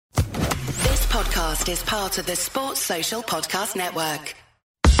podcast is part of the Sports Social Podcast Network.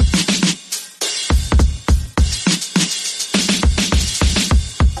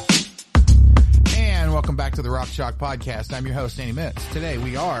 And welcome back to the Rock Chalk Podcast. I'm your host, Danny Mitz. Today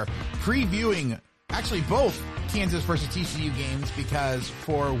we are previewing actually both Kansas versus TCU games because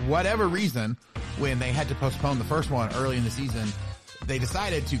for whatever reason, when they had to postpone the first one early in the season, they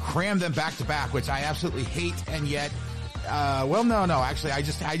decided to cram them back to back, which I absolutely hate. And yet, actually, I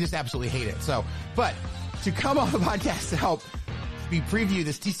just absolutely hate it. So, but to come on the podcast to help me preview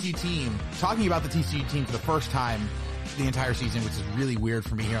this TCU team, talking about the TCU team for the first time the entire season, which is really weird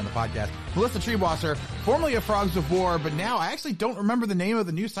for me here on the podcast. Melissa Triebwasser, formerly of Frogs of War, but now I actually don't remember the name of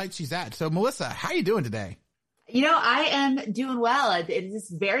the new site she's at. So, Melissa, how are you doing today? You know, I am doing well. It is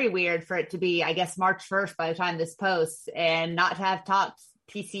very weird for it to be, I guess, March 1st by the time this posts and not to have talked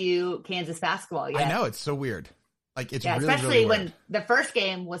TCU Kansas basketball yet. I know, it's so weird. Like, it's really, especially really when the first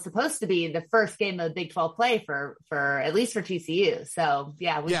game was supposed to be the first game of the Big 12 play for at least for TCU. So,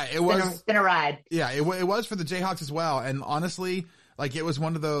 it's been a ride. Yeah, it was for the Jayhawks as well. And honestly, like, it was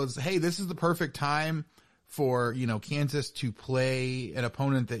one of those, hey, this is the perfect time for, you know, Kansas to play an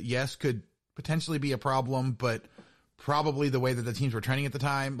opponent that, yes, could potentially be a problem, but probably the way that the teams were trending at the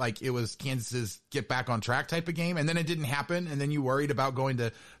time, like it was Kansas's get back on track type of game. And then it didn't happen. And then you worried about going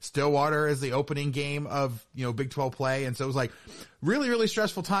to Stillwater as the opening game of, you know, Big 12 play. And so it was like really, really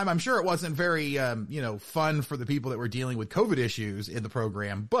stressful time. I'm sure it wasn't very, fun for the people that were dealing with COVID issues in the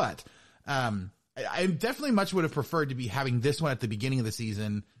program, but, I definitely much would have preferred to be having this one at the beginning of the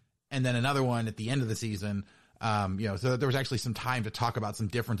season and then another one at the end of the season. So that there was actually some time to talk about some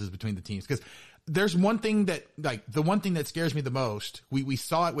differences between the teams. Because there's one thing that, like, the one thing that scares me the most, we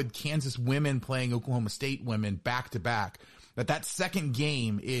saw it with Kansas women playing Oklahoma State women back to back, that second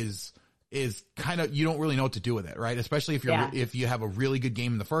game is kind of, you don't really know what to do with it, right? Especially if you have a really good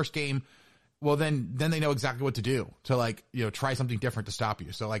game in the first game, well, then they know exactly what to do to, like, you know, try something different to stop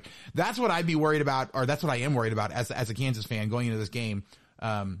you. So, like, that's what I'd be worried about, or that's what I am worried about as a Kansas fan going into this game.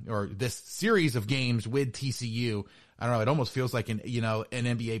 Or this series of games with TCU. I don't know. It almost feels like an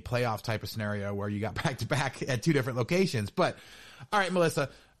NBA playoff type of scenario where you got back to back at two different locations. But all right, Melissa,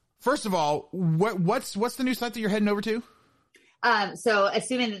 first of all, what's the new site that you're heading over to? So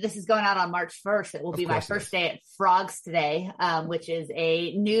assuming that this is going out on March 1st, it will be my first day at Frogs Today, which is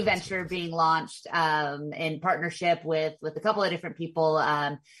a new venture being launched, in partnership with a couple of different people.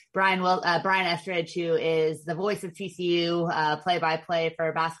 Brian Estridge, who is the voice of TCU, play-by-play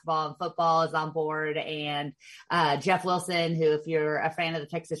for basketball and football, is on board. And, Jeff Wilson, who, if you're a fan of the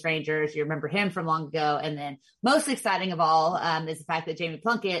Texas Rangers, you remember him from long ago. And then most exciting of all, is the fact that Jamie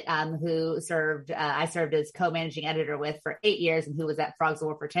Plunkett, who I served as co-managing editor with for 8 years, and who was at Frogs of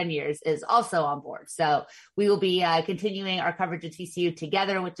War for 10 years, is also on board. So we will be continuing our coverage of TCU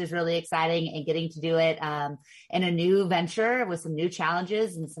together, which is really exciting, and getting to do it in a new venture with some new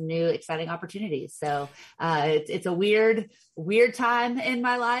challenges and some new exciting opportunities. So it's a weird time in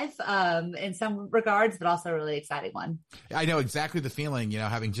my life in some regards, but also a really exciting one. I know exactly the feeling,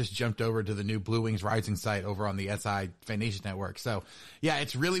 having just jumped over to the new Blue Wings Rising site over on the SI Fan Nation Network. So yeah,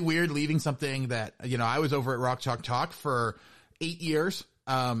 it's really weird leaving something that, I was over at Rock Chalk Talk for 8 years.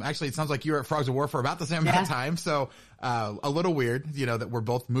 Actually, it sounds like you were at Frogs of War for about the same amount of time. So, a little weird, that we're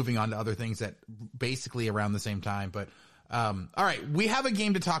both moving on to other things at basically around the same time. But, all right, we have a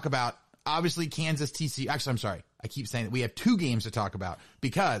game to talk about. Obviously, Kansas TCU. Actually, I'm sorry. I keep saying that we have two games to talk about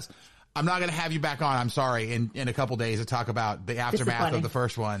because I'm not going to have you back on. I'm sorry. In a couple days to talk about the aftermath of the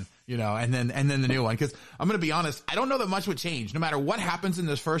first one, and then the new one. Cause I'm going to be honest. I don't know that much would change no matter what happens in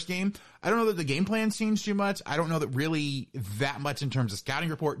this first game. I don't know that the game plans change too much. I don't know that really that much in terms of scouting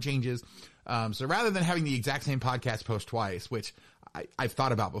report changes. So rather than having the exact same podcast post twice, which I've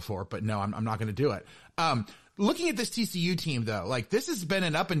thought about before, but no, I'm not going to do it. Looking at this TCU team though, like this has been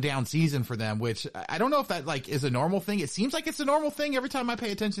an up and down season for them, which I don't know if that is a normal thing. It seems like it's a normal thing every time I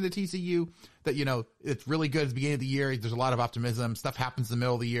pay attention to TCU that, it's really good at the beginning of the year. There's a lot of optimism. Stuff happens in the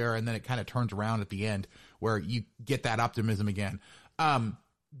middle of the year and then it kind of turns around at the end where you get that optimism again.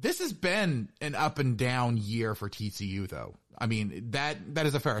 This has been an up and down year for TCU though. I mean, that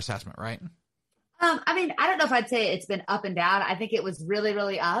is a fair assessment, right? I don't know if I'd say it's been up and down. I think it was really,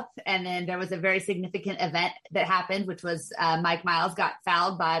 really up. And then there was a very significant event that happened, which was Mike Miles got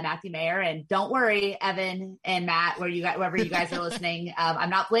fouled by Matthew Mayer. And don't worry, Evan and Matt, wherever you guys are listening. I'm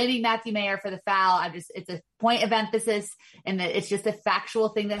not blaming Matthew Mayer for the foul. It's a point of emphasis and that it's just a factual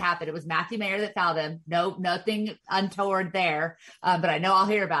thing that happened. It was Matthew Mayer that fouled him. No, nothing untoward there. But I know I'll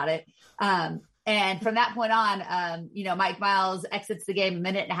hear about it. And from that point on, Mike Miles exits the game a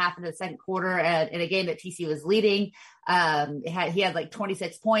minute and a half into the second quarter in a game that TCU was leading. He had like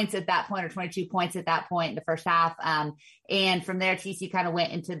 26 points at that point, or 22 points at that point in the first half. And from there, TCU kind of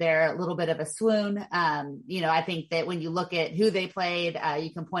went into their little bit of a swoon. I think that when you look at who they played,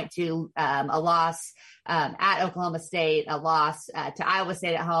 you can point to a loss at Oklahoma State, a loss to Iowa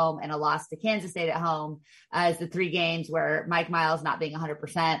State at home, and a loss to Kansas State at home as the three games where Mike Miles not being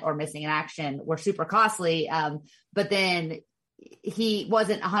 100% or missing in action were super costly. But then he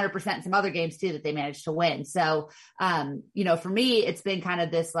wasn't 100% in some other games too that they managed to win. So, for me, it's been kind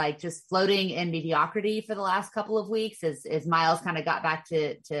of this like just floating in mediocrity for the last couple of weeks as Miles kind of got back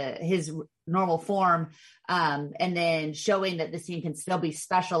to his normal form, and then showing that this team can still be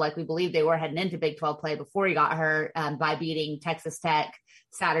special like we believe they were heading into Big 12 play before he got hurt, by beating Texas Tech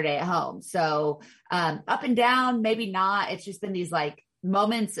Saturday at home. So up and down, maybe not. It's just been these like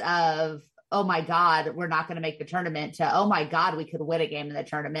moments of, oh my God, we're not going to make the tournament, to, oh my God, we could win a game in the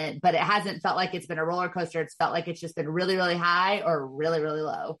tournament. But it hasn't felt like it's been a roller coaster. It's felt like it's just been really, really high or really, really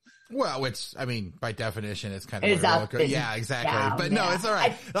low. Well, by definition, it's kind of a roller coaster. Yeah, exactly. Down, but no, it's all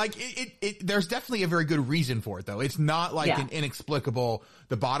right. There's definitely a very good reason for it, though. It's not like an inexplicable,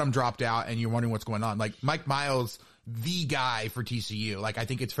 the bottom dropped out and you're wondering what's going on. Like Mike Miles, the guy for TCU. Like, I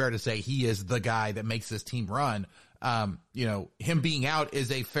think it's fair to say he is the guy that makes this team run. Him being out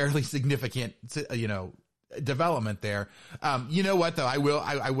is a fairly significant, development there. You know what though? I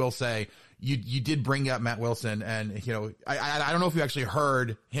will say you did bring up Matt Wilson, and, I don't know if you actually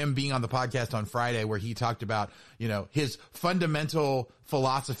heard him being on the podcast on Friday where he talked about, his fundamental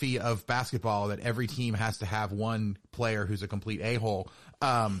philosophy of basketball, that every team has to have one player who's a complete a-hole.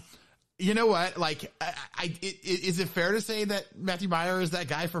 You know what? Like, is it fair to say that Matthew Meyer is that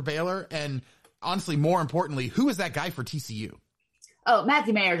guy for Baylor? And honestly, more importantly, who is that guy for TCU? Oh,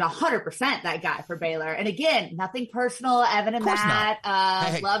 Matthew Mayer is 100% that guy for Baylor. And again, nothing personal. Evan and Matt,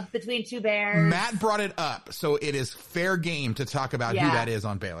 love between two bears. Matt brought it up, so it is fair game to talk about who that is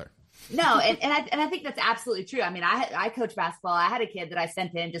on Baylor. No, and I think that's absolutely true. I mean, I coach basketball. I had a kid that I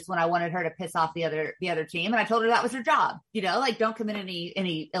sent in just when I wanted her to piss off the other team, and I told her that was her job. Don't commit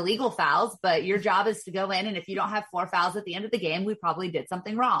any illegal fouls, but your job is to go in, and if you don't have 4 fouls at the end of the game, we probably did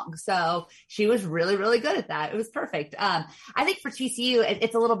something wrong. So she was really, really good at that. It was perfect. I think for TCU,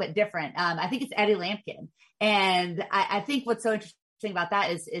 it's a little bit different. I think it's Eddie Lampkin, and I think what's so interesting about that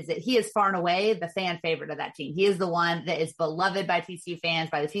is that he is far and away the fan favorite of that team. He is the one that is beloved by TCU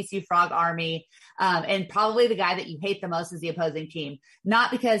fans, by the TCU Frog Army, and probably the guy that you hate the most is the opposing team. Not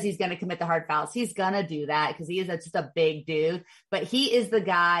because he's going to commit the hard fouls. He's going to do that because he is just a big dude, but he is the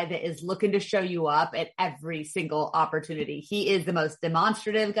guy that is looking to show you up at every single opportunity. He is the most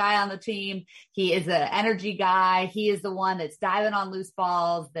demonstrative guy on the team. He is the energy guy. He is the one that's diving on loose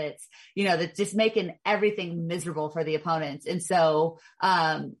balls, that's just making everything miserable for the opponents. And so,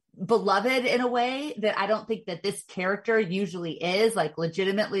 beloved in a way that I don't think that this character usually is, like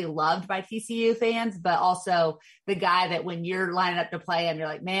legitimately loved by TCU fans, but also the guy that when you're lining up to play him, you're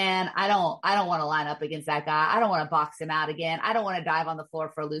like, man, I don't want to line up against that guy. I don't want to box him out again. I don't want to dive on the floor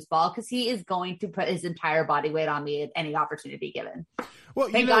for a loose ball because he is going to put his entire body weight on me at any opportunity given. Well,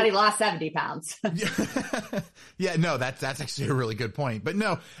 thank God he lost 70 pounds. Yeah, no, that's actually a really good point. But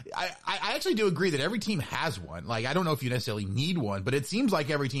no, I actually do agree that every team has one. Like, I don't know if you necessarily need one, but it seems like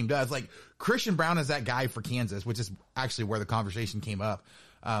every team does. Like, Christian Brown is that guy for Kansas, which is actually where the conversation came up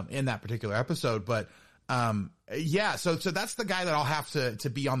in that particular episode. But so that's the guy that I'll have to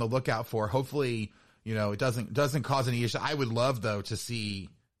be on the lookout for. Hopefully, it doesn't cause any issue. I would love though to see.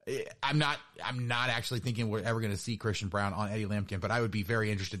 I'm not actually thinking we're ever going to see Christian Brown on Eddie Lampkin, but I would be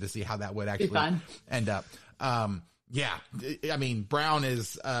very interested to see how that would actually end up. I mean, Brown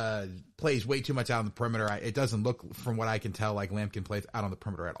plays way too much out on the perimeter. It doesn't look, from what I can tell, like Lampkin plays out on the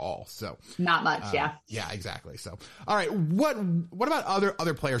perimeter at all. So not much. Yeah, exactly. So, all right. What about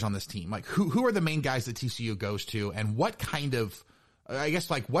other players on this team? Like who are the main guys that TCU goes to, and what kind of, I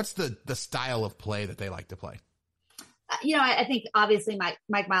guess, like what's the style of play that they like to play? I think obviously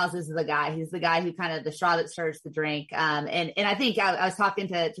Mike Miles is the guy. He's the guy who kind of the straw that stirs the drink. And I think I was talking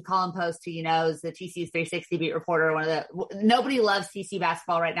to Colin Post, who is the TCU's 360 beat reporter. Nobody loves TCU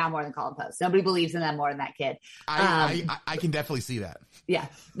basketball right now more than Colin Post. Nobody believes in them more than that kid. I can definitely see that. Yeah,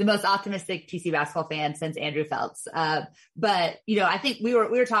 the most optimistic TCU basketball fan since Andrew Phelps. But I think we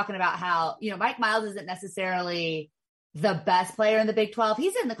were talking about how Mike Miles isn't necessarily the best player in the Big 12.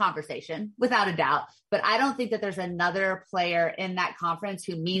 He's in the conversation without a doubt, but I don't think that there's another player in that conference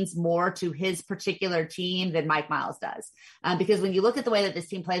who means more to his particular team than Mike Miles does. Because when you look at the way that this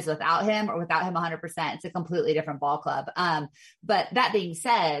team plays without him 100%, it's a completely different ball club. But that being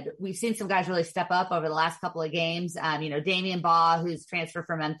said, we've seen some guys really step up over the last couple of games. Damian Baugh, who's transferred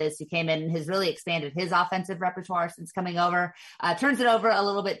from Memphis, who came in and has really expanded his offensive repertoire since coming over, turns it over a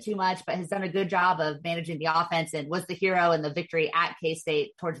little bit too much, but has done a good job of managing the offense and was the hero in the victory at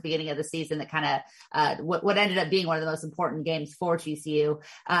K-State towards the beginning of the season that kind of what ended up being one of the most important games for TCU.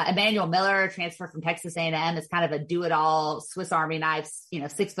 Emmanuel Miller, transfer from Texas A&M, is kind of a do-it-all Swiss Army knife,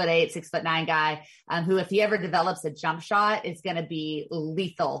 6'8", 6'9" guy, who, if he ever develops a jump shot, is going to be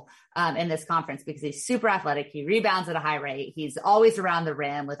lethal in this conference because he's super athletic. He rebounds at a high rate. He's always around the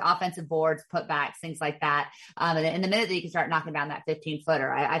rim with offensive boards, putbacks, things like that. And the minute that you can start knocking down that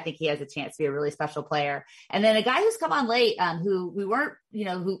 15-footer, I think he has a chance to be a really special player. And then a guy who's come on late, who we weren't,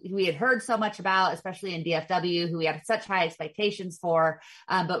 who we had heard so much about, especially in DFW, who we had such high expectations for,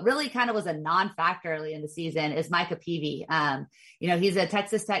 but really kind of was a non-factor early in the season, is Micah Peavy. He's a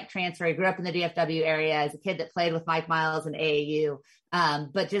Texas Tech transfer. He grew up in the DFW area as a kid that played with Mike Miles and AAU.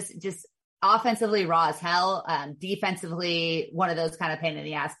 But just offensively raw as hell, defensively, one of those kind of pain in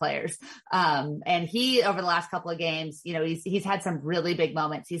the ass players. And he, over the last couple of games, he's had some really big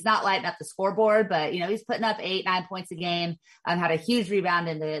moments. He's not lighting up the scoreboard, but, he's putting up 8-9 points a game, had a huge rebound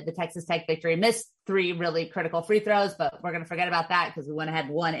in the Texas Tech victory, missed 3 really critical free throws, but we're going to forget about that because we went ahead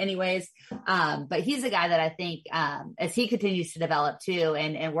and won anyways. But he's a guy that I think, as he continues to develop too,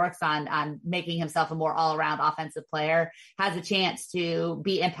 and works on making himself a more all around offensive player, has a chance to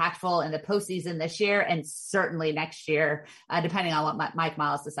be impactful in the postseason this year and certainly next year, depending on what Mike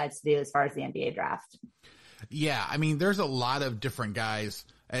Miles decides to do as far as the NBA draft. Yeah. I mean, there's a lot of different guys,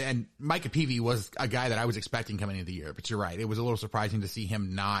 and Micah Peavy was a guy that I was expecting coming into the year, but you're right. It was a little surprising to see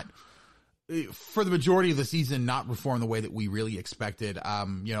him not, for the majority of the season, not perform the way that we really expected.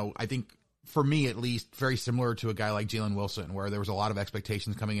 I think for me, at least, very similar to a guy like Jalen Wilson, where there was a lot of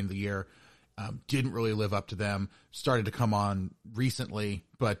expectations coming into the year, didn't really live up to them, started to come on recently,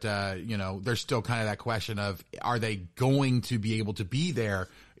 but, there's still kind of that question of, are they going to be able to be there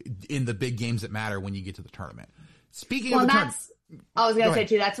in the big games that matter when you get to the tournament? Speaking of the tournament. I was going to say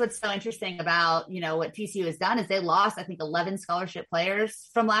too, that's what's so interesting about, what TCU has done is they lost, I think, 11 scholarship players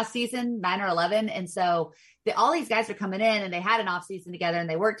from last season, 9 or 11. And so all these guys are coming in and they had an off season together and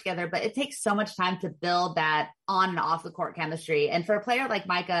they worked together, but it takes so much time to build that on and off the court chemistry. And for a player like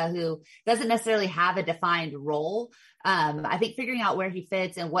Micah, who doesn't necessarily have a defined role, I think figuring out where he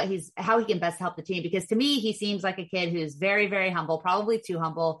fits and how he can best help the team, because to me, he seems like a kid who's very, very humble, probably too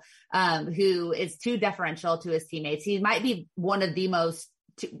humble, who is too deferential to his teammates. He might be one of the most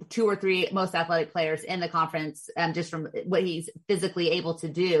 2 or 3 most athletic players in the conference, just from what he's physically able to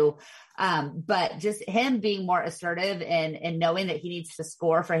do. But just him being more assertive and knowing that he needs to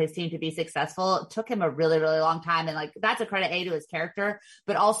score for his team to be successful took him a really, really long time. And that's a credit to his character,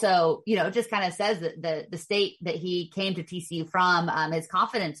 but also, it just kind of says that the state that he came to TCU from, his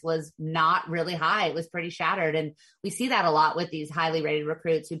confidence was not really high. It was pretty shattered. And we see that a lot with these highly rated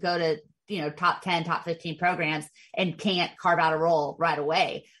recruits who go to, top 10, top 15 programs and can't carve out a role right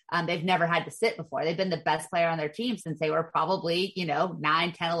away. They've never had to sit before. They've been the best player on their team since they were probably,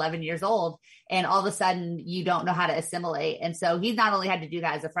 9, 10, 11 years old. And all of a sudden you don't know how to assimilate. And so he's not only had to do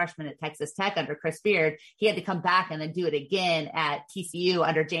that as a freshman at Texas Tech under Chris Beard, he had to come back and then do it again at TCU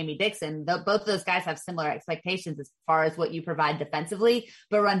under Jamie Dixon. Both of those guys have similar expectations as far as what you provide defensively,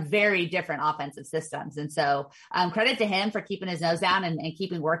 but run very different offensive systems. And so credit to him for keeping his nose down and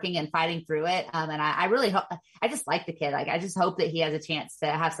keeping working and fighting through it. And I really hope, I just like the kid. I just hope that he has a chance to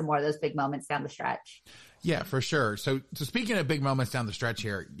have some more of those big moments down the stretch. Yeah, for sure. So speaking of big moments down the stretch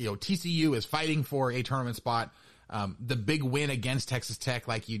here, TCU is fighting for a tournament spot. The big win against Texas Tech,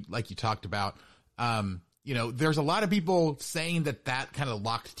 like you talked about, there's a lot of people saying that kind of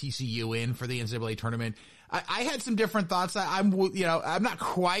locked TCU in for the NCAA tournament. I had some different thoughts. I'm not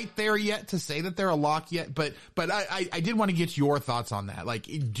quite there yet to say that they're a lock yet, but I did want to get your thoughts on that.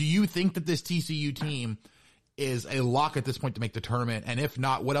 Do you think that this TCU team is a lock at this point to make the tournament? And if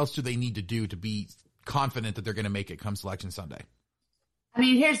not, what else do they need to do to be confident that they're going to make it come Selection Sunday? I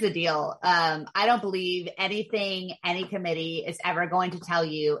mean, here's the deal. I don't believe anything any committee is ever going to tell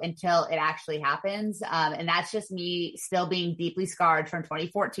you until it actually happens. And that's just me still being deeply scarred from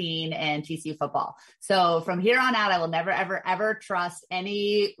 2014 and TCU football. So from here on out, I will never, ever, ever trust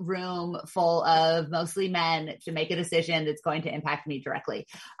any room full of mostly men to make a decision that's going to impact me directly.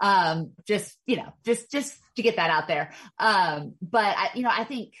 Just to get that out there. But I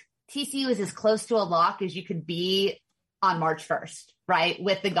think TCU is as close to a lock as you could be on March 1st, right?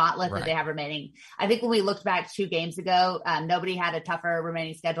 With the gauntlet that they have remaining. I think when we looked back 2 games ago, nobody had a tougher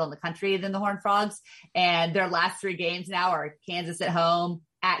remaining schedule in the country than the Horned Frogs. And their last 3 games now are Kansas at home,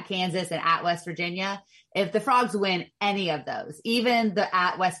 at Kansas, and at West Virginia. If the Frogs win any of those, even the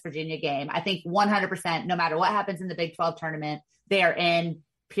at West Virginia game, I think 100%, no matter what happens in the Big 12 tournament, they are in,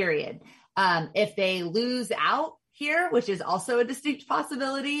 period. If they lose out here, which is also a distinct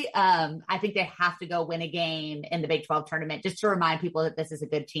possibility, I think they have to go win a game in the Big 12 tournament just to remind people that this is a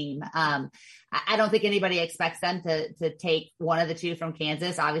good team. I don't think anybody expects them to take one of the 2 from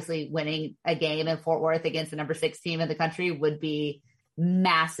Kansas. Obviously, winning a game in Fort Worth against the number 6 team in the country would be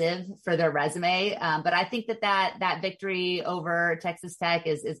massive for their resume. But I think that victory over Texas Tech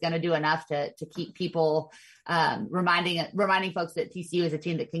is going to do enough to keep people reminding folks that TCU is a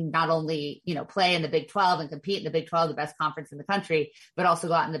team that can not only, play in the Big 12 and compete in the Big 12, the best conference in the country, but also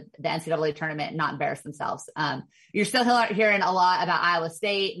go out in the NCAA tournament and not embarrass themselves. You're still hearing a lot about Iowa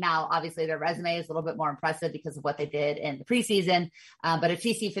State. Now, obviously their resume is a little bit more impressive because of what they did in the preseason. But if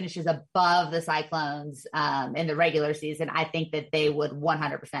TCU finishes above the Cyclones in the regular season, I think that they would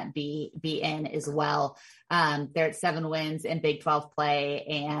 100% be in as well. They're at 7 wins in Big 12 play.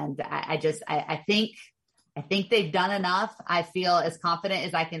 And I think they've done enough. I feel as confident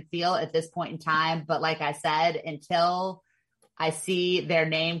as I can feel at this point in time. But like I said, until I see their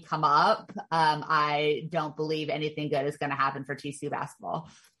name come up, I don't believe anything good is going to happen for TCU basketball.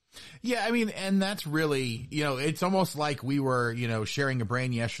 Yeah, I mean, and that's really, it's almost like we were, sharing a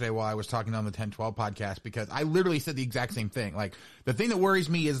brain yesterday while I was talking on the 10-12 podcast, because I literally said the exact same thing. Like, the thing that worries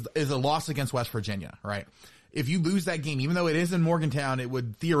me is a loss against West Virginia, right? If you lose that game, even though it is in Morgantown, it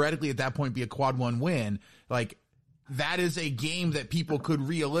would theoretically at that point be a quad 1 win. Like, that is a game that people could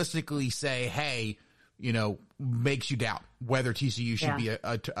realistically say, hey, makes you doubt whether TCU should be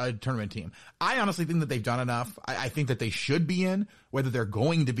a tournament team. I honestly think that they've done enough. I think that they should be in. Whether they're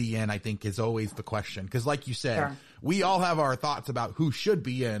going to be in, I think, is always the question. Because like you said, we all have our thoughts about who should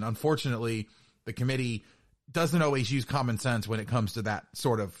be in. Unfortunately, the committee doesn't always use common sense when it comes to that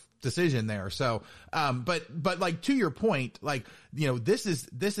sort of decision there. So, but like, to your point, like, this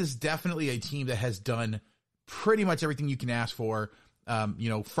is definitely a team that has done pretty much everything you can ask for,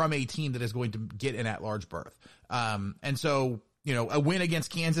 from a team that is going to get an at-large berth. And so, a win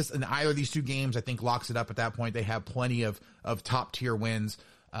against Kansas in either of these 2 games, I think locks it up at that point. They have plenty of top tier wins.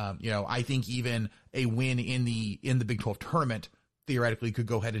 I think even a win in the Big 12 tournament theoretically could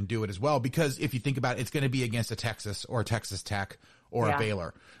go ahead and do it as well, because if you think about it, it's going to be against a Texas or a Texas Tech or a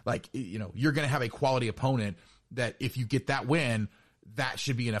Baylor. Like, you're going to have a quality opponent that if you get that win, that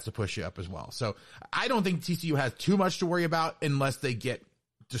should be enough to push you up as well. So I don't think TCU has too much to worry about unless they get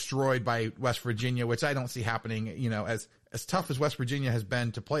destroyed by West Virginia, which I don't see happening. As tough as West Virginia has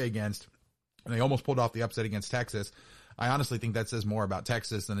been to play against, and they almost pulled off the upset against Texas, I honestly think that says more about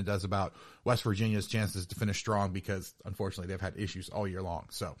Texas than it does about West Virginia's chances to finish strong, because unfortunately they've had issues all year long.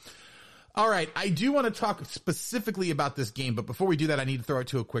 So, all right, I do want to talk specifically about this game, but before we do that, I need to throw it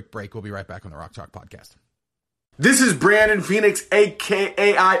to a quick break. We'll be right back on the Rock Chalk Podcast. This is Brandon Phoenix,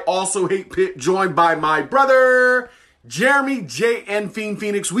 a.k.a. I Also Hate Pitt, joined by my brother, Jeremy J.N. Fiend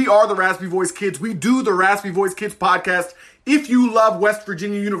Phoenix. We are the Raspy Voice Kids. We do the Raspy Voice Kids podcast. If you love West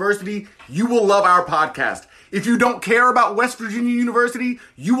Virginia University, you will love our podcast. If you don't care about West Virginia University,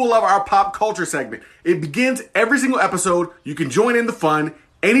 you will love our pop culture segment. It begins every single episode. You can join in the fun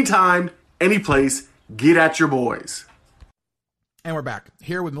anytime, any place. Get at your boys. And we're back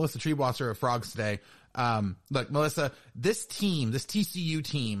here with Melissa Treebwasser of Frogs today. Look, Melissa, this TCU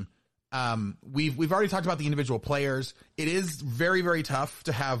team, we've already talked about the individual players. It is very, very tough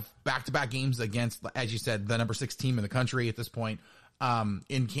to have back-to-back games against, as you said, the number 6 team in the country at this point,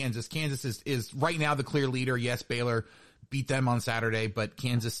 in Kansas. Kansas is right now the clear leader. Yes, Baylor beat them on Saturday, but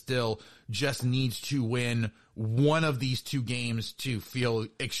Kansas still just needs to win one of these 2 games to feel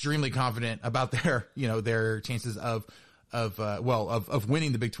extremely confident about their chances of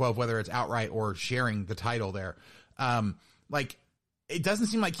winning the Big 12, whether it's outright or sharing the title there. It doesn't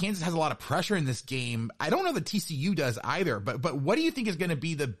seem like Kansas has a lot of pressure in this game. I don't know that TCU does either, but what do you think is going to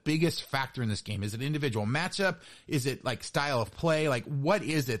be the biggest factor in this game? Is it individual matchup? Is it like style of play? Like, what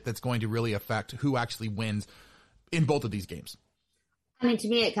is it that's going to really affect who actually wins in both of these games? I mean, to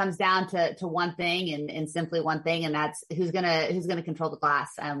me, it comes down to one thing and simply one thing, and that's who's gonna control the glass.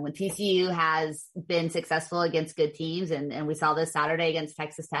 When TCU has been successful against good teams, and we saw this Saturday against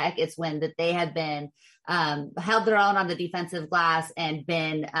Texas Tech, it's when that they have been held their own on the defensive glass and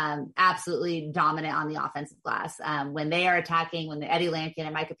been absolutely dominant on the offensive glass. When they are attacking, when Eddie Lampkin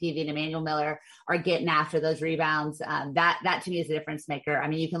and Micah Peavy and Emmanuel Miller are getting after those rebounds, that to me is a difference maker. I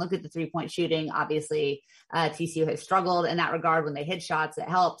mean, you can look at the 3-point shooting. Obviously, TCU has struggled in that regard. When they hit shots, it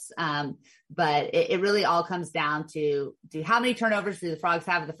helps. But it really all comes down to how many turnovers do the Frogs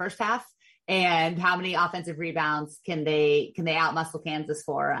have in the first half, and how many offensive rebounds can they outmuscle Kansas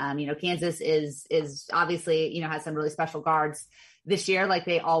for? Kansas is obviously, has some really special guards this year, like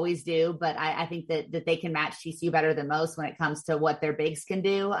they always do. But I think that they can match TCU better than most when it comes to what their bigs can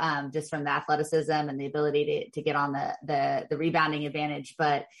do, just from the athleticism and the ability to get on the rebounding advantage.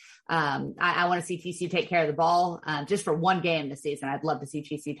 But I want to see TCU take care of the ball just for one game this season. I'd love to see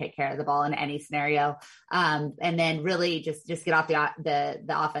TCU take care of the ball in any scenario, and then really just get off the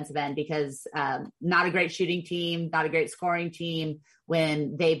offensive end, because not a great shooting team, not a great scoring team.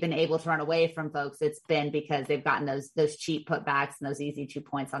 When they've been able to run away from folks, it's been because they've gotten those cheap putbacks and those easy 2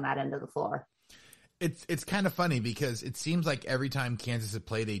 points on that end of the floor. It's kind of funny because it seems like every time Kansas has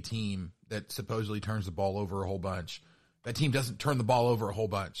played a team that supposedly turns the ball over a whole bunch, that team doesn't turn the ball over a whole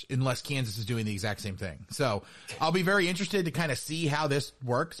bunch unless Kansas is doing the exact same thing. So I'll be very interested to kind of see how this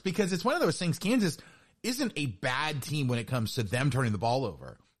works, because it's one of those things. Kansas isn't a bad team when it comes to them turning the ball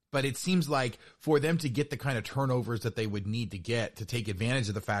over, but it seems like for them to get the kind of turnovers that they would need to get to take advantage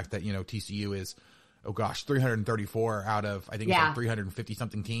of the fact that, TCU is, 334 out of, I think it's like 350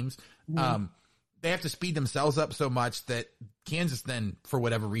 something teams. Mm-hmm. They have to speed themselves up so much that Kansas then, for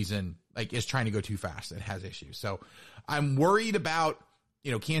whatever reason, is trying to go too fast and has issues. So I'm worried about,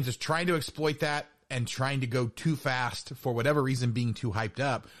 Kansas trying to exploit that and trying to go too fast for whatever reason, being too hyped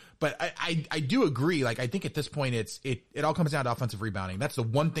up. But I do agree. I think at this point, it all comes down to offensive rebounding. That's the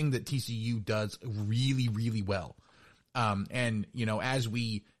one thing that TCU does really, really well. And as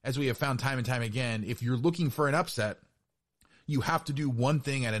we have found time and time again, if you're looking for an upset, you have to do one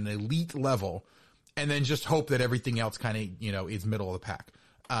thing at an elite level, and then just hope that everything else kind of, is middle of the pack.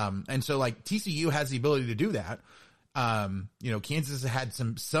 And so TCU has the ability to do that. Kansas had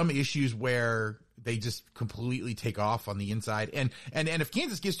some issues where they just completely take off on the inside. And if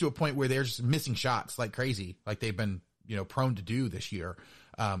Kansas gets to a point where they're just missing shots like crazy, like they've been, prone to do this year,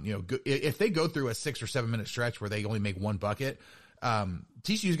 if they go through a 6 or 7 minute stretch where they only make one bucket,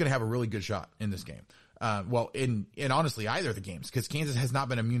 TCU is going to have a really good shot in this game. In honestly either of the games, because Kansas has not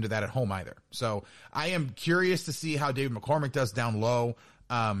been immune to that at home either. So I am curious to see how David McCormick does down low.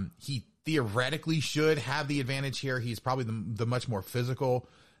 He theoretically should have the advantage here. He's probably the much more physical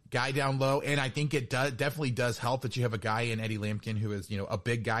guy down low. And I think it definitely does help that you have a guy in Eddie Lampkin who is, a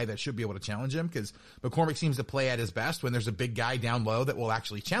big guy that should be able to challenge him, because McCormick seems to play at his best when there's a big guy down low that will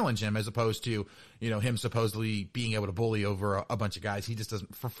actually challenge him, as opposed to, him supposedly being able to bully over a bunch of guys. He just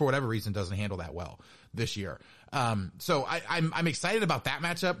doesn't, for whatever reason, doesn't handle that well this year. So I'm excited about that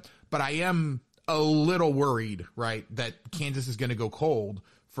matchup, but I am a little worried, right, that Kansas is going to go cold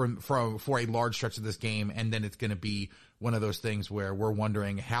for a large stretch of this game, and then it's going to be one of those things where we're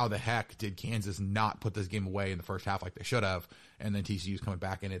wondering how the heck did Kansas not put this game away in the first half like they should have, and then TCU's coming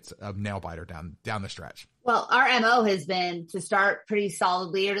back and it's a nail biter down the stretch. Well, our MO has been to start pretty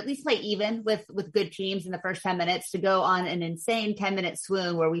solidly, or at least play even with good teams in the first 10 minutes, to go on an insane 10-minute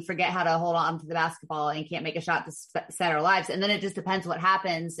swoon where we forget how to hold on to the basketball and can't make a shot to set our lives. And then it just depends what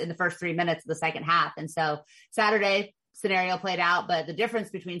happens in the first 3 minutes of the second half. And so Saturday scenario played out, but the difference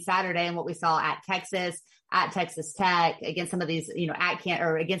between Saturday and what we saw at Texas, at Texas Tech, against some of these,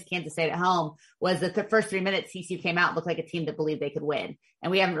 against Kansas State at home, was that the first 3 minutes TCU came out and looked like a team that believed they could win.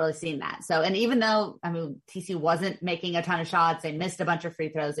 And we haven't really seen that. So, and even though, TCU wasn't making a ton of shots, they missed a bunch of free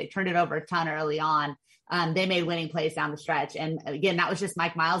throws, they turned it over a ton early on. They made winning plays down the stretch. And again, that was just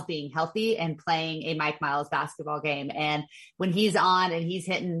Mike Miles being healthy and playing a Mike Miles basketball game. And when he's on and he's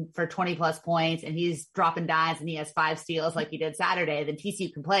hitting for 20 plus points and he's dropping dimes and he has 5 steals like he did Saturday, then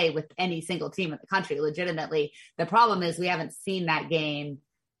TCU can play with any single team in the country legitimately. The problem is we haven't seen that game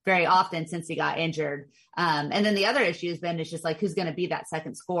very often since he got injured. And then the other issue has been, it's just who's going to be that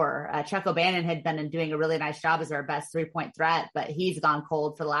second scorer? Chuck O'Bannon had been doing a really nice job as our best 3-point threat, but he's gone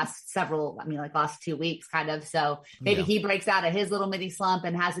cold for the last last 2 weeks kind of. So maybe he breaks out of his little mini slump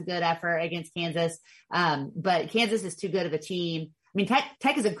and has a good effort against Kansas. But Kansas is too good of a team.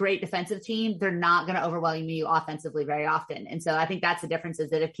 Tech is a great defensive team. They're not going to overwhelm you offensively very often. And so I think that's the difference,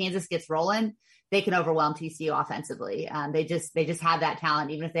 is that if Kansas gets rolling, they can overwhelm TCU offensively. They just have that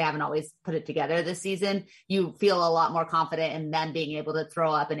talent, even if they haven't always put it together this season. You feel a lot more confident in them being able to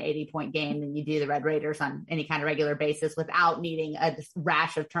throw up an 80-point game than you do the Red Raiders on any kind of regular basis without needing a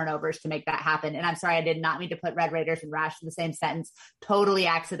rash of turnovers to make that happen. And I'm sorry, I did not mean to put Red Raiders and rash in the same sentence. Totally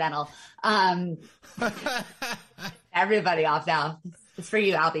accidental. Everybody off now. It's for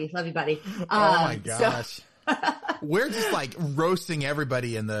you, Albie. Love you, buddy. Oh my gosh. We're just like roasting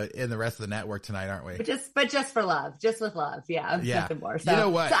everybody in the rest of the network tonight, aren't we? But just for love, just with love. Yeah. Nothing more. So, you know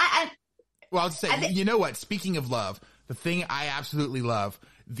what? So I'll just say, you know what? Speaking of love, the thing I absolutely love,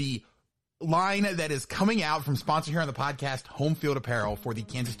 the line that is coming out from sponsor here on the podcast, Home Field Apparel for the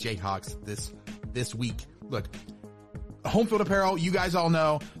Kansas Jayhawks this week. Look, Home Field Apparel, you guys all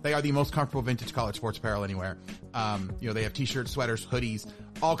know they are the most comfortable vintage college sports apparel anywhere. They have t-shirts, sweaters, hoodies,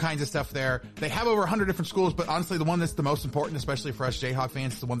 all kinds of stuff there. They have over 100 different schools, but honestly, the one that's the most important, especially for us Jayhawk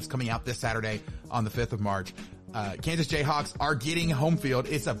fans, is the one that's coming out this Saturday on the 5th of March. Kansas Jayhawks are getting home field.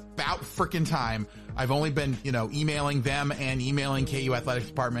 It's about freaking time. I've only been, emailing them and emailing KU Athletics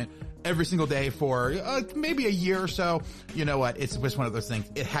Department every single day for maybe a year or so. You know what? It's just one of those things.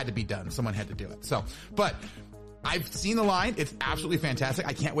 It had to be done. Someone had to do it. So, but I've seen the line. It's absolutely fantastic.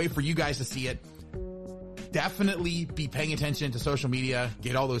 I can't wait for you guys to see it. Definitely be paying attention to social media.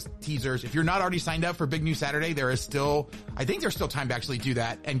 Get all those teasers. If you're not already signed up for Big News Saturday, I think there's still time to actually do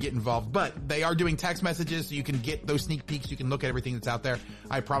that and get involved. But they are doing text messages, so you can get those sneak peeks. You can look at everything that's out there.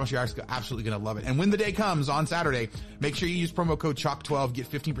 I promise you're absolutely going to love it. And when the day comes on Saturday, make sure you use promo code CHALK12.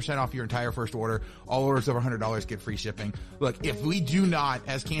 Get 15% off your entire first order. All orders over $100 get free shipping. Look, if we do not,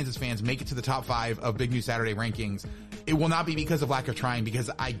 as Kansas fans, make it to the top 5 of Big News Saturday rankings, it will not be because of lack of trying, because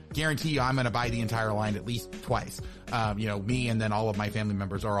I guarantee you I'm going to buy the entire line at least twice. Me and then all of my family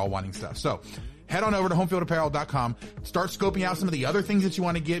members are all wanting stuff. So head on over to homefieldapparel.com. Start scoping out some of the other things that you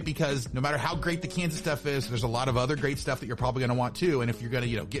want to get, because no matter how great the Kansas stuff is, there's a lot of other great stuff that you're probably going to want too. And if you're going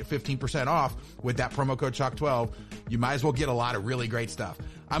to, get 15% off with that promo code CHALK12, you might as well get a lot of really great stuff.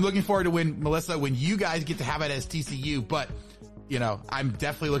 I'm looking forward to when you guys get to have it as TCU, but I'm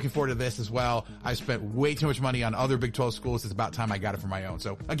definitely looking forward to this as well. I've spent way too much money on other Big 12 schools. It's about time I got it for my own.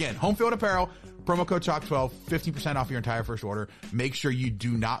 So again, Home Field Apparel, promo code CHALK12, 15% off your entire first order. Make sure you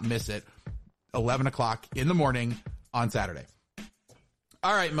do not miss it. 11 o'clock in the morning on Saturday.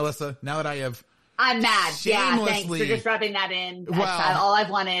 All right, Melissa, now that I'm mad. Yeah, thanks shamelessly for just rubbing that in. All I've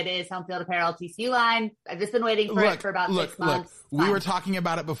wanted is Home Field Apparel TCU line. I've just been waiting for it for about 6 months. We were talking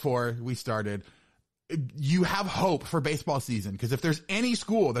about it before we started. You have hope for baseball season, because if there's any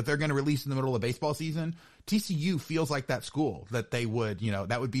school that they're going to release in the middle of baseball season, TCU feels like that school that they would,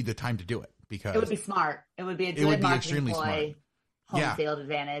 that would be the time to do it, because it would be smart. It would be a good marketing ploy. Home field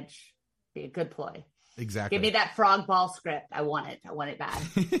advantage. Be a good ploy. Exactly. Give me that frog ball script. I want it. I want it bad.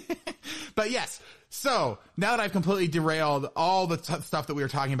 But yes. So now that I've completely derailed all the stuff that we were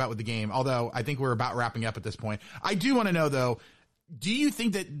talking about with the game, although I think we're about wrapping up at this point, I do want to know though, do you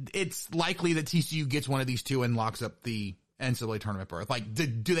think that it's likely that TCU gets one of these two and locks up the NCAA tournament berth? Like,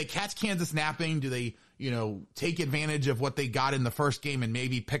 do they catch Kansas napping? Do they, take advantage of what they got in the first game and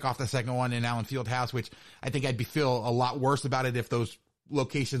maybe pick off the second one in Allen Fieldhouse, which I think I'd feel a lot worse about it if those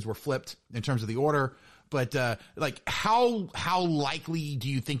locations were flipped in terms of the order. But, how likely do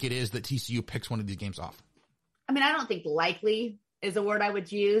you think it is that TCU picks one of these games off? I mean, I don't think likely is a word I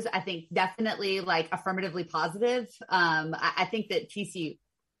would use. I think definitely affirmatively positive. I think that TCU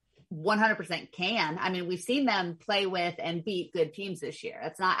 100% can. I mean, we've seen them play with and beat good teams this year.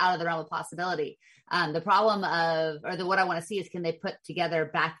 That's not out of the realm of possibility. The problem what I want to see is, can they put together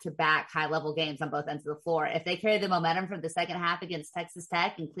back-to-back high-level games on both ends of the floor? If they carry the momentum from the second half against Texas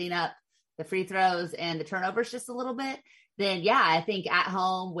Tech and clean up the free throws and the turnovers just a little bit, then yeah, I think at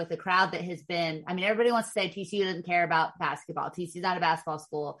home with a crowd that has been, I mean, everybody wants to say TCU doesn't care about basketball. TCU's not a basketball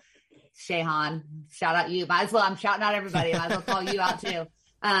school. Shehan, shout out you. Might as well, I'm shouting out everybody. Might as well call you out too.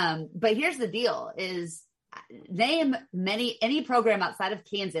 But here's the deal is, name any program outside of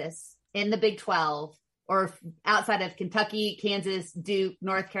Kansas in the Big 12 or outside of Kentucky, Kansas, Duke,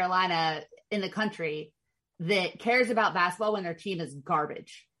 North Carolina in the country that cares about basketball when their team is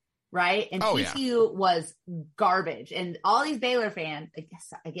garbage. Right. And TCU was garbage. And all these Baylor fans,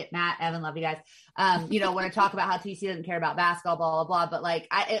 I get Matt, Evan, love you guys. Want to talk about how TCU doesn't care about basketball, blah, blah, blah. But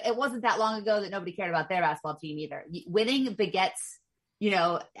it wasn't that long ago that nobody cared about their basketball team either. Winning begets,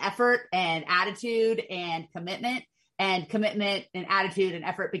 effort and attitude and commitment and attitude and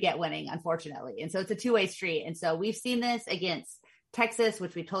effort beget winning, unfortunately. And so it's a two-way street. And so we've seen this against Texas,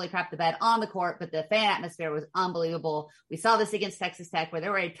 which we totally crapped the bed on the court, but the fan atmosphere was unbelievable. We saw this against Texas Tech, where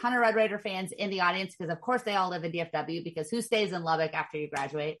there were a ton of Red Raider fans in the audience, because of course they all live in DFW, because who stays in Lubbock after you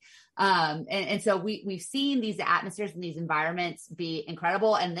graduate? And so we've seen these atmospheres and these environments be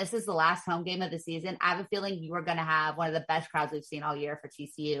incredible. And this is the last home game of the season. I have a feeling you are going to have one of the best crowds we've seen all year for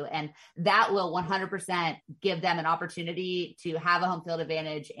TCU. And that will 100% give them an opportunity to have a home field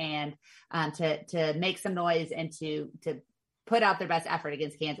advantage and to make some noise and to put out their best effort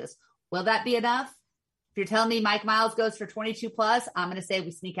against Kansas. Will that be enough? If you're telling me Mike Miles goes for 22 plus, I'm going to say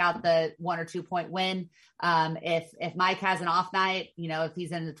we sneak out the 1 or 2 point win. If Mike has an off night, if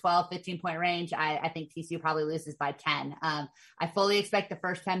he's in the 12, 15 point range, I think TCU probably loses by 10. I fully expect the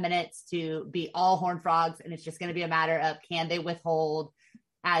first 10 minutes to be all Horned Frogs, and it's just going to be a matter of, can they withhold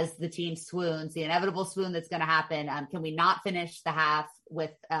as the team swoons, the inevitable swoon that's going to happen? Can we not finish the half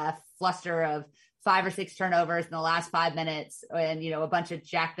with a fluster of 5 or 6 turnovers in the last 5 minutes and, a bunch of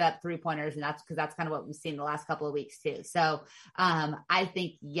jacked up 3-pointers? And that's kind of what we've seen the last couple of weeks too. So I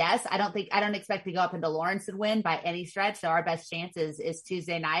think, yes, I don't expect to go up into Lawrence and win by any stretch. So our best chance is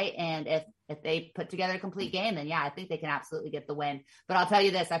Tuesday night. And if they put together a complete game, then yeah, I think they can absolutely get the win. But I'll tell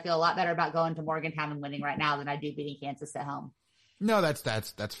you this, I feel a lot better about going to Morgantown and winning right now than I do beating Kansas at home. No,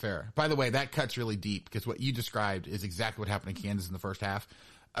 that's fair. By the way, that cuts really deep, because what you described is exactly what happened in Kansas in the first half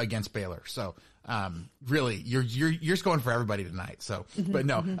against Baylor. So, really, you're just going for everybody tonight. So, but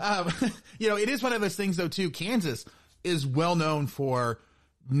no, it is one of those things though too. Kansas is well known for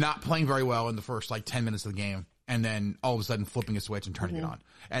not playing very well in the first 10 minutes of the game, and then all of a sudden flipping a switch and turning it on.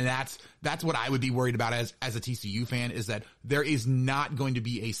 And that's what I would be worried about as a TCU fan, is that there is not going to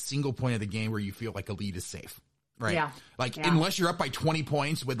be a single point of the game where you feel like a lead is safe. Right. Yeah. Unless you're up by 20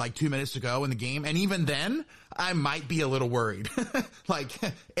 points with 2 minutes to go in the game. And even then, I might be a little worried.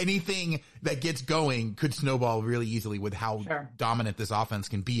 Anything that gets going could snowball really easily with how dominant this offense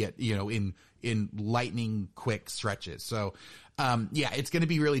can be at, in lightning quick stretches. So, it's going to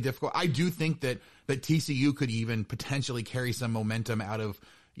be really difficult. I do think that TCU could even potentially carry some momentum out of,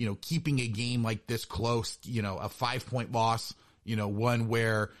 keeping a game like this close, a 5-point loss, one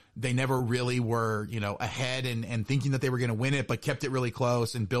where they never really were, ahead and thinking that they were going to win it, but kept it really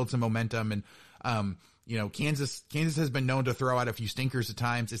close and built some momentum. And, Kansas has been known to throw out a few stinkers at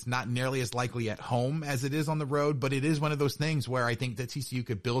times. It's not nearly as likely at home as it is on the road, but it is one of those things where I think that TCU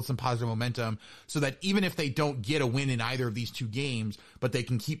could build some positive momentum so that even if they don't get a win in either of these 2 games, but they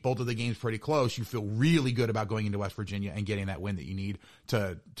can keep both of the games pretty close, you feel really good about going into West Virginia and getting that win that you need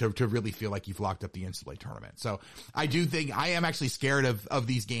to really feel like you've locked up the NCAA tournament. So I do think I am actually scared of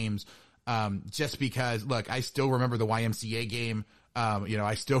these games, just because, look, I still remember the YMCA game.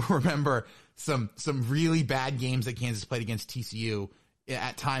 I still remember some really bad games that Kansas played against TCU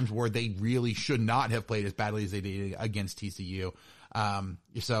at times where they really should not have played as badly as they did against TCU.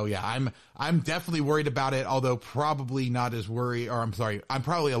 So yeah, I'm definitely worried about it, although probably not as worried, or I'm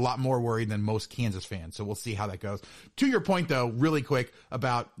probably a lot more worried than most Kansas fans. So we'll see how that goes. To your point though, really quick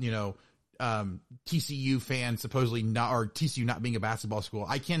about, TCU fans supposedly not, or TCU not being a basketball school.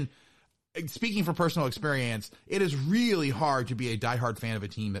 Speaking from personal experience, it is really hard to be a diehard fan of a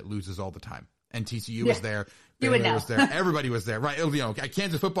team that loses all the time. And TCU was there. Baylor was there. Everybody was there, right? A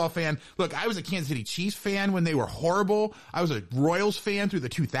Kansas football fan. Look, I was a Kansas City Chiefs fan when they were horrible. I was a Royals fan through the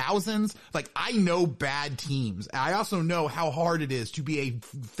 2000s. I know bad teams. I also know how hard it is to be a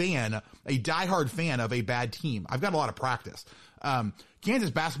diehard fan of a bad team. I've got a lot of practice. Kansas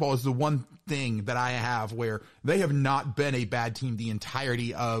basketball is the one thing that I have where they have not been a bad team the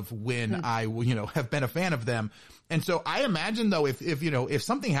entirety of when I, have been a fan of them. And so I imagine though, if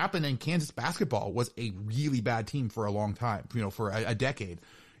something happened and Kansas basketball was a really bad team for a long time, for a decade,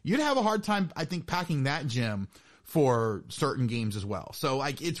 you'd have a hard time, I think, packing that gym for certain games as well. So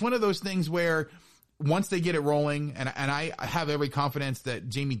it's one of those things where once they get it rolling, and I have every confidence that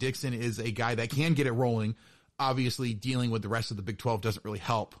Jamie Dixon is a guy that can get it rolling. Obviously, dealing with the rest of the Big 12 doesn't really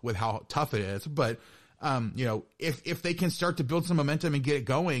help with how tough it is. But, if they can start to build some momentum and get it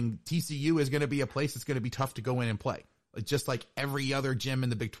going, TCU is going to be a place that's going to be tough to go in and play. Just like every other gym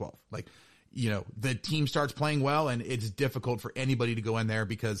in the Big 12. The team starts playing well, and it's difficult for anybody to go in there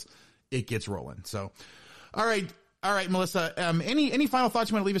because it gets rolling. So, all right, Melissa, any final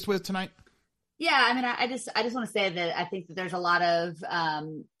thoughts you want to leave us with tonight? Yeah, I just want to say that I think that there's a lot of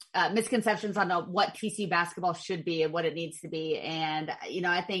misconceptions on what TCU basketball should be and what it needs to be. And,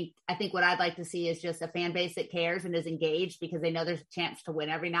 I think what I'd like to see is just a fan base that cares and is engaged because they know there's a chance to win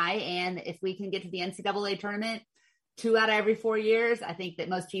every night. And if we can get to the NCAA tournament, 2 out of every 4 years. I think that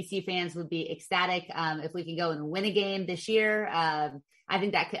most TCU fans would be ecstatic if we can go and win a game this year. I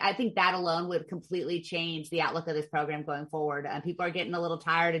think that alone would completely change the outlook of this program going forward. People are getting a little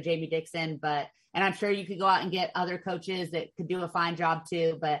tired of Jamie Dixon, and I'm sure you could go out and get other coaches that could do a fine job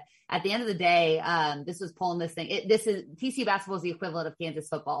too. But at the end of the day, this was pulling this thing. TCU basketball is the equivalent of Kansas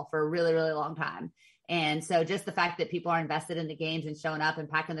football for a really, really long time. And so just the fact that people are invested in the games and showing up and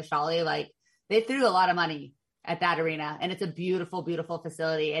packing the Shawley, like they threw a lot of money at that arena, and it's a beautiful, beautiful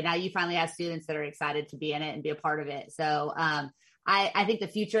facility. And now you finally have students that are excited to be in it and be a part of it. So I think the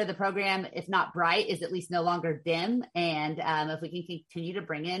future of the program, if not bright, is at least no longer dim. And if we can continue to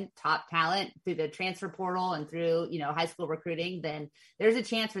bring in top talent through the transfer portal and through, high school recruiting, then there's a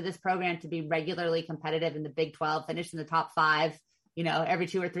chance for this program to be regularly competitive in the Big 12, finish in the top 5, every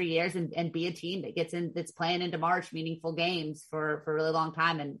 2 or 3 years, and be a team that gets in, that's playing into March meaningful games for a really long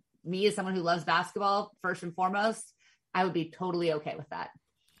time. And me, as someone who loves basketball, first and foremost, I would be totally okay with that.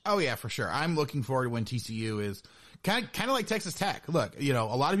 Oh yeah, for sure. I'm looking forward to when TCU is kind of like Texas Tech. Look, a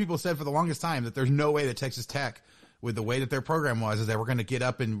lot of people said for the longest time that there's no way that Texas Tech, with the way that their program was, is that we're going to get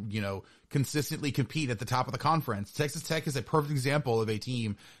up and, consistently compete at the top of the conference. Texas Tech is a perfect example of a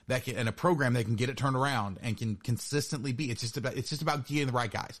team that can, and a program that can get it turned around and can consistently be. It's just about getting the right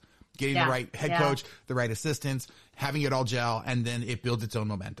guys, getting the right head coach, the right assistants, having it all gel, and then it builds its own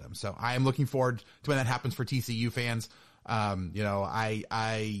momentum. So I am looking forward to when that happens for TCU fans. I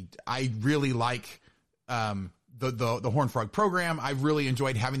really like, the Horned Frog program. I've really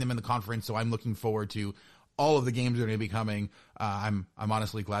enjoyed having them in the conference. So I'm looking forward to all of the games that are going to be coming. I'm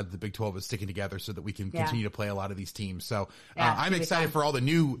honestly glad that the Big 12 is sticking together so that we can continue to play a lot of these teams. So I'm excited for all the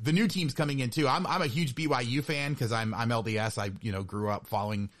new teams coming in too. I'm a huge BYU fan because I'm LDS. I, grew up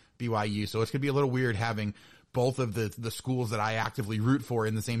following BYU. So it's going to be a little weird having both of the schools that I actively root for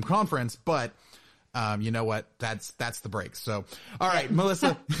in the same conference, but you know what? That's the break. So, all right,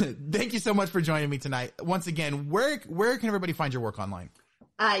 Melissa, thank you so much for joining me tonight. Once again, where can everybody find your work online?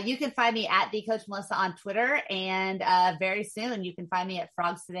 You can find me at the Coach Melissa on Twitter, and very soon you can find me at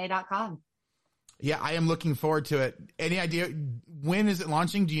frogstoday.com. Yeah, I am looking forward to it. Any idea when is it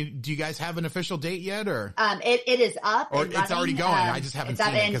launching? Do you guys have an official date yet, or it is up? Or it's running. Already going. I just haven't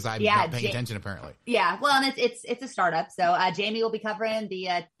seen it because I'm not paying attention apparently. Yeah, well, and it's a startup. So Jamie will be covering the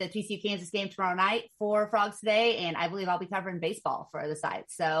TCU Kansas game tomorrow night for Frogs Today, and I believe I'll be covering baseball for the site.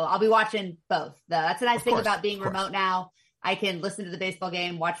 So I'll be watching both. That's a nice thing about being remote now. I can listen to the baseball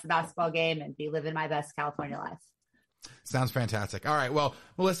game, watch the basketball game, and be living my best California life. Sounds fantastic. All right. Well,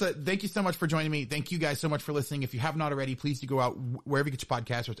 Melissa, thank you so much for joining me. Thank you guys so much for listening. If you have not already, please do go out wherever you get your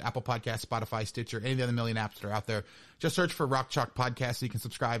podcasts, whether it's Apple Podcasts, Spotify, Stitcher, any of the other million apps that are out there. Just search for Rock Chalk Podcast so you can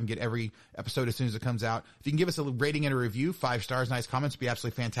subscribe and get every episode as soon as it comes out. If you can give us a rating and a review, 5 stars, nice comments would be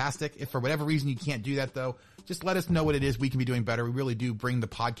absolutely fantastic. If for whatever reason you can't do that though, just let us know what it is we can be doing better. We really do bring the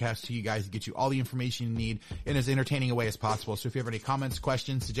podcast to you guys to get you all the information you need in as entertaining a way as possible. So if you have any comments,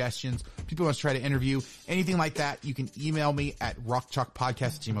 questions, suggestions, people want to try to interview, anything like that, you can email me at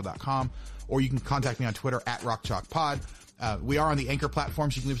rockchalkpodcast@gmail.com, or you can contact me on Twitter at rockchalkpod. We are on the Anchor platform,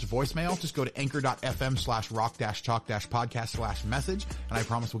 so you can leave us a voicemail. Just go to anchor.fm/rock-chalk-podcast/message, and I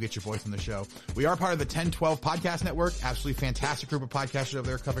promise we'll get your voice on the show. We are part of the 1012 Podcast Network, absolutely fantastic group of podcasters over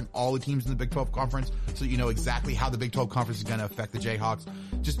there covering all the teams in the Big 12 Conference, so that you know exactly how the Big 12 Conference is going to affect the Jayhawks.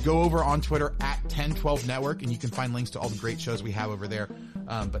 Just go over on Twitter at 1012 Network, and you can find links to all the great shows we have over there.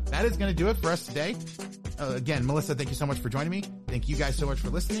 But that is going to do it for us today. Again, Melissa, thank you so much for joining me. Thank you guys so much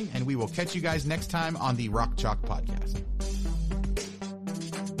for listening, and we will catch you guys next time on the Rock Chalk Podcast.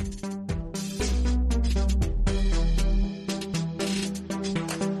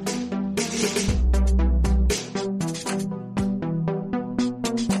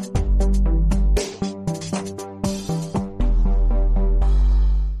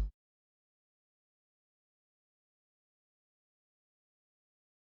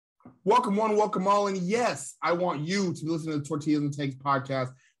 Welcome one, welcome all. And yes, I want you to listen to the Tortillas and Takes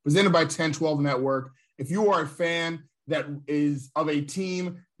podcast presented by 1012 Network. If you are a fan that is of a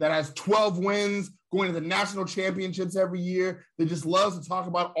team that has 12 wins, going to the national championships every year, that just loves to talk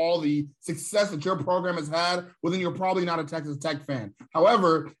about all the success that your program has had, well, then you're probably not a Texas Tech fan.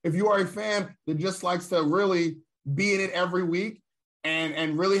 However, if you are a fan that just likes to really be in it every week,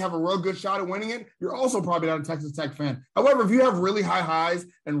 and really have a real good shot at winning it, you're also probably not a Texas Tech fan. However, if you have really high highs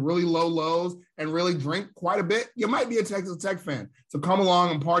and really low lows and really drink quite a bit, you might be a Texas Tech fan. So come along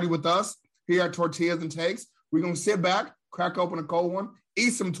and party with us here at Tortillas and Takes. We're going to sit back, crack open a cold one,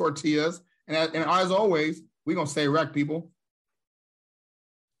 eat some tortillas, and as always, we're going to stay wrecked, people.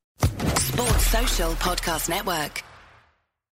 Sports Social Podcast Network.